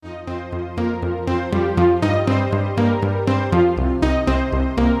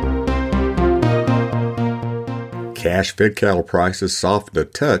Cash fed cattle prices softened a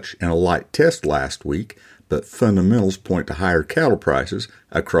touch in a light test last week, but fundamentals point to higher cattle prices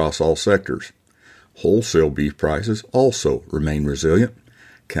across all sectors. Wholesale beef prices also remain resilient.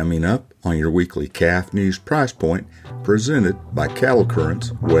 Coming up on your weekly Calf News Price Point, presented by Cattle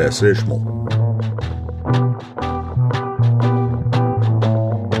Current's Wes Ishmael.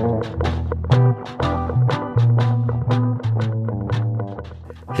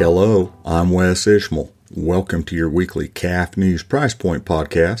 Hello, I'm Wes Ishmael. Welcome to your weekly Calf News Price Point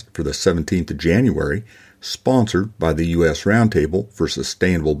podcast for the 17th of January, sponsored by the U.S. Roundtable for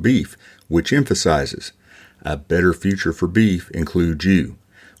Sustainable Beef, which emphasizes a better future for beef includes you.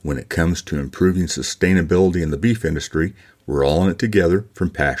 When it comes to improving sustainability in the beef industry, we're all in it together from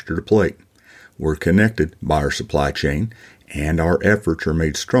pasture to plate. We're connected by our supply chain, and our efforts are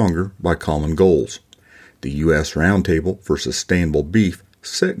made stronger by common goals. The U.S. Roundtable for Sustainable Beef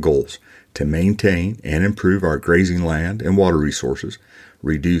set goals to maintain and improve our grazing land and water resources,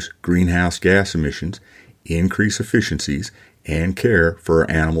 reduce greenhouse gas emissions, increase efficiencies, and care for our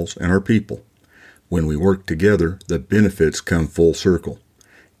animals and our people. When we work together, the benefits come full circle.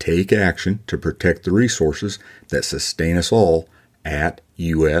 Take action to protect the resources that sustain us all at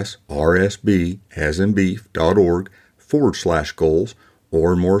usrsb.org/goals,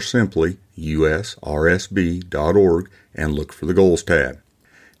 or more simply, usrsb.org, and look for the Goals tab.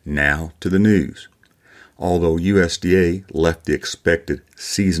 Now to the news. Although USDA left the expected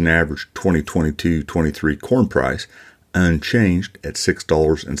season average 2022-23 corn price unchanged at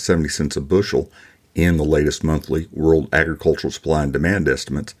 $6.70 a bushel in the latest monthly World Agricultural Supply and Demand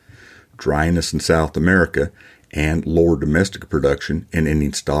estimates, dryness in South America and lower domestic production and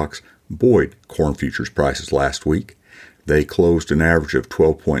ending stocks buoyed corn futures prices last week. They closed an average of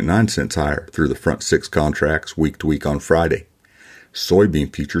 12.9 cents higher through the front six contracts week to week on Friday.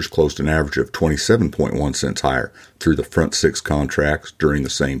 Soybean futures closed an average of 27.1 cents higher through the front six contracts during the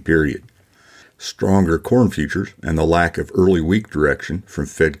same period. Stronger corn futures and the lack of early week direction from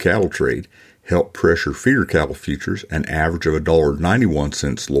fed cattle trade helped pressure feeder cattle futures an average of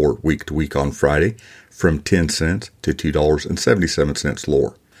 $1.91 lower week to week on Friday, from 10 cents to $2.77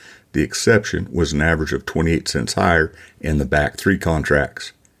 lower. The exception was an average of 28 cents higher in the back three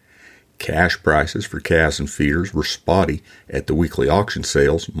contracts. Cash prices for calves and feeders were spotty at the weekly auction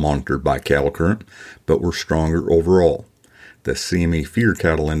sales monitored by Cattle Current, but were stronger overall. The CME Feeder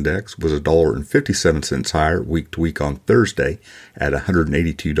Cattle Index was $1.57 higher week to week on Thursday at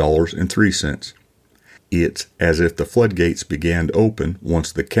 $182.03. It's as if the floodgates began to open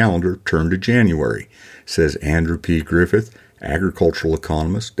once the calendar turned to January, says Andrew P. Griffith, agricultural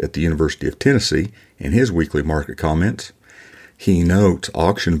economist at the University of Tennessee, in his weekly market comments. He notes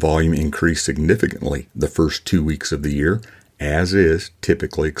auction volume increased significantly the first 2 weeks of the year, as is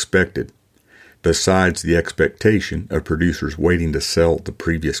typically expected. Besides the expectation of producers waiting to sell the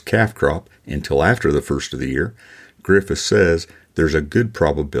previous calf crop until after the first of the year, Griffith says there's a good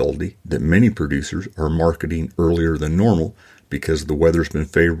probability that many producers are marketing earlier than normal because the weather's been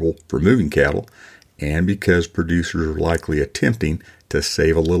favorable for moving cattle and because producers are likely attempting to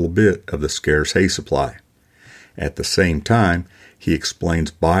save a little bit of the scarce hay supply. At the same time, he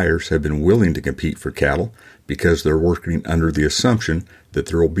explains buyers have been willing to compete for cattle because they're working under the assumption that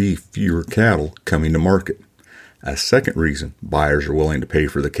there will be fewer cattle coming to market. A second reason buyers are willing to pay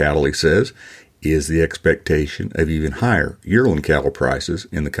for the cattle, he says, is the expectation of even higher yearling cattle prices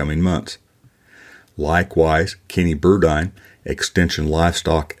in the coming months. Likewise, Kenny Burdine, Extension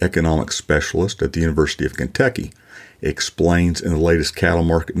Livestock Economics Specialist at the University of Kentucky, explains in the latest Cattle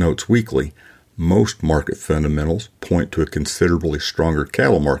Market Notes Weekly, most market fundamentals point to a considerably stronger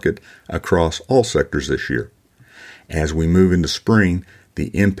cattle market across all sectors this year. As we move into spring,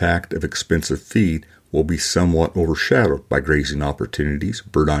 the impact of expensive feed will be somewhat overshadowed by grazing opportunities,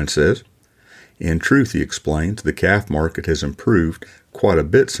 Burdine says. In truth, he explains, the calf market has improved quite a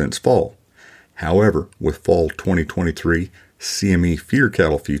bit since fall. However, with fall 2023 CME feeder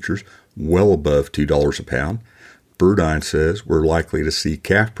cattle futures well above $2 a pound, Burdine says we're likely to see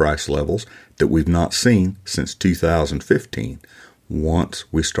calf price levels that we've not seen since 2015 once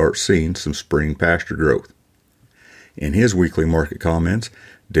we start seeing some spring pasture growth. In his weekly market comments,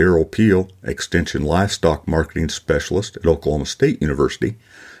 Darrell Peel, Extension Livestock Marketing Specialist at Oklahoma State University,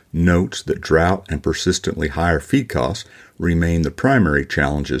 notes that drought and persistently higher feed costs remain the primary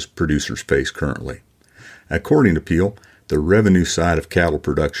challenges producers face currently. According to Peel, the revenue side of cattle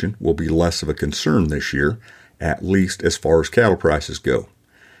production will be less of a concern this year, at least as far as cattle prices go.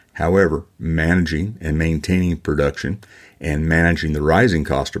 However, managing and maintaining production and managing the rising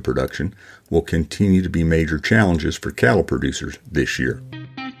cost of production will continue to be major challenges for cattle producers this year.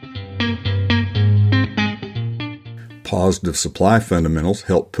 Positive supply fundamentals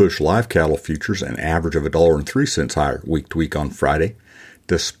helped push live cattle futures an average of $1.03 higher week to week on Friday,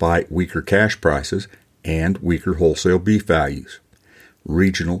 despite weaker cash prices and weaker wholesale beef values.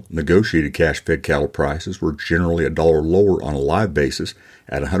 Regional negotiated cash-fed cattle prices were generally $1 lower on a live basis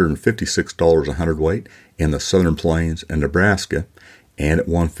at $156 a hundredweight in the Southern Plains and Nebraska, and at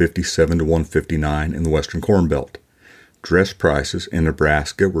 $157 to $159 in the Western Corn Belt. Dress prices in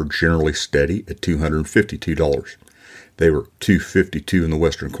Nebraska were generally steady at $252. They were $252 in the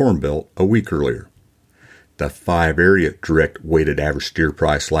Western Corn Belt a week earlier. The 5-area direct weighted average steer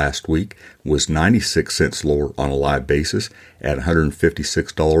price last week was 96 cents lower on a live basis at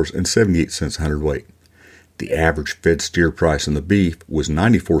 $156.78 a hundredweight. The average fed steer price in the beef was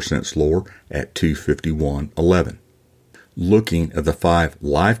 94 cents lower at $251.11. Looking at the 5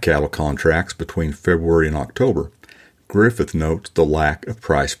 live cattle contracts between February and October, Griffith notes the lack of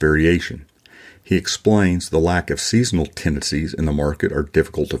price variation. He explains the lack of seasonal tendencies in the market are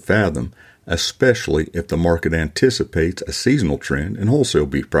difficult to fathom, especially if the market anticipates a seasonal trend in wholesale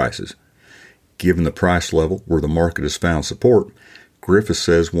beef prices. Given the price level where the market has found support, Griffith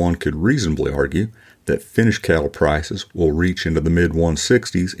says one could reasonably argue that finished cattle prices will reach into the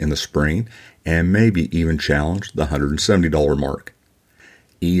mid-160s in the spring and maybe even challenge the $170 mark.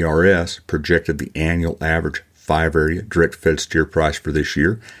 ERS projected the annual average 5-area direct fed steer price for this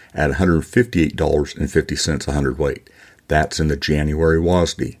year at $158.50 a hundredweight. That's in the January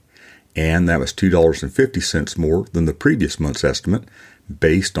WASDE. And that was $2.50 more than the previous month's estimate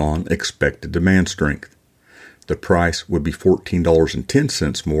based on expected demand strength. The price would be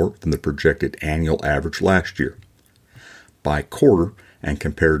 $14.10 more than the projected annual average last year. By quarter, and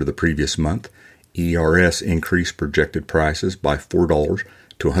compared to the previous month, ERS increased projected prices by $4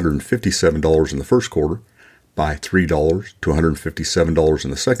 to $157 in the first quarter, by $3 to $157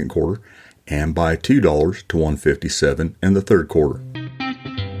 in the second quarter, and by $2 to $157 in the third quarter.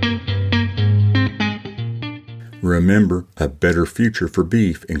 Remember, a better future for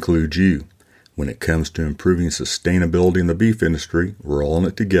beef includes you. When it comes to improving sustainability in the beef industry, we're all in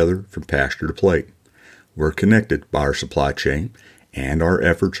it together from pasture to plate. We're connected by our supply chain, and our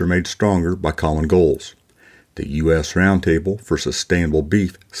efforts are made stronger by common goals. The U.S. Roundtable for Sustainable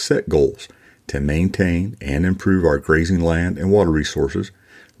Beef set goals to maintain and improve our grazing land and water resources,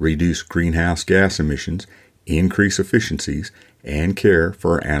 reduce greenhouse gas emissions, increase efficiencies, and care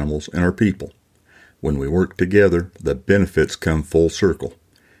for our animals and our people. When we work together, the benefits come full circle.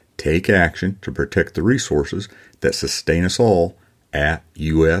 Take action to protect the resources that sustain us all at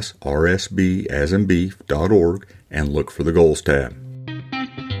usrsbasandbeef.org and look for the Goals tab.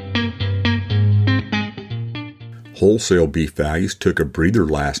 Wholesale beef values took a breather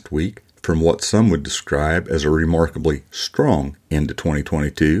last week from what some would describe as a remarkably strong end to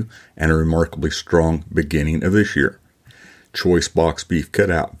 2022 and a remarkably strong beginning of this year. Choice box beef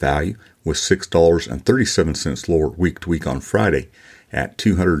cutout value was $6.37 lower week to week on Friday at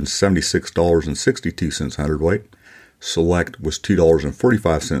 $276.62 hundredweight. Select was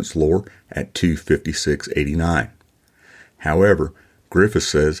 $2.45 lower at $256.89. However, Griffith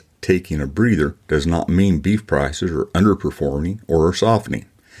says taking a breather does not mean beef prices are underperforming or are softening.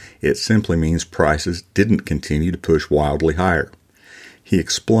 It simply means prices didn't continue to push wildly higher. He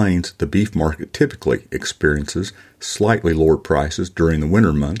explains the beef market typically experiences slightly lower prices during the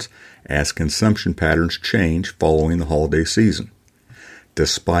winter months as consumption patterns change following the holiday season.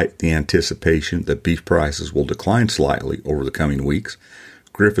 Despite the anticipation that beef prices will decline slightly over the coming weeks,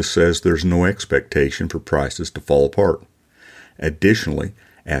 Griffith says there's no expectation for prices to fall apart. Additionally,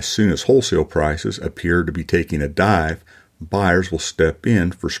 as soon as wholesale prices appear to be taking a dive, buyers will step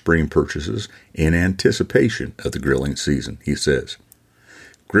in for spring purchases in anticipation of the grilling season, he says.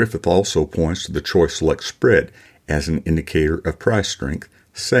 Griffith also points to the Choice Select spread as an indicator of price strength,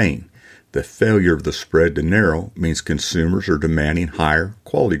 saying the failure of the spread to narrow means consumers are demanding higher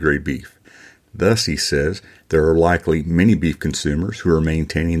quality grade beef. Thus, he says, there are likely many beef consumers who are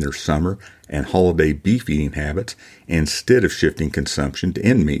maintaining their summer and holiday beef eating habits instead of shifting consumption to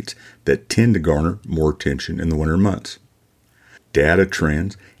end meats that tend to garner more attention in the winter months. Data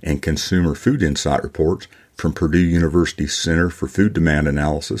trends and consumer food insight reports from Purdue University's Center for Food Demand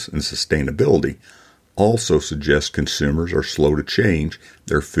Analysis and Sustainability also suggest consumers are slow to change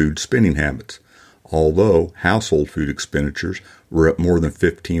their food spending habits, although household food expenditures were up more than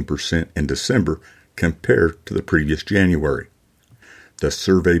 15% in December compared to the previous January. The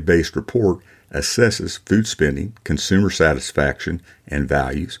survey-based report assesses food spending, consumer satisfaction and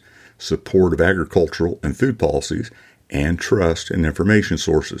values, support of agricultural and food policies, and trust in information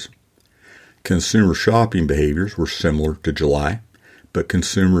sources. Consumer shopping behaviors were similar to July. but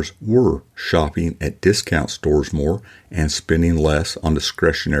consumers were shopping at discount stores more and spending less on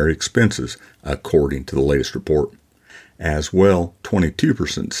discretionary expenses, according to the latest report. As well,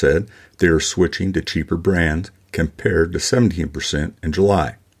 22% said they are switching to cheaper brands compared to 17% in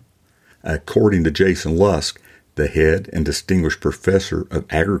July. According to Jason Lusk, the head and distinguished professor of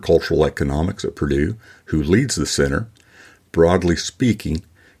agricultural economics at Purdue, who leads the center, broadly speaking,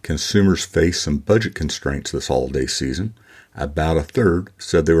 consumers face some budget constraints this holiday season. About a third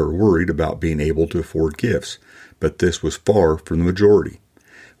said they were worried about being able to afford gifts, but this was far from the majority.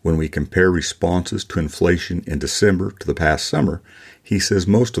 When we compare responses to inflation in December to the past summer, he says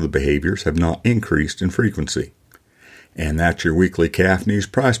most of the behaviors have not increased in frequency. And that's your weekly Calf News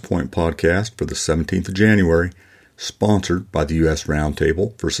Price Point podcast for the 17th of January, sponsored by the U.S.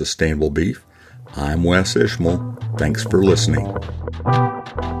 Roundtable for Sustainable Beef. I'm Wes Ishmael. Thanks for listening.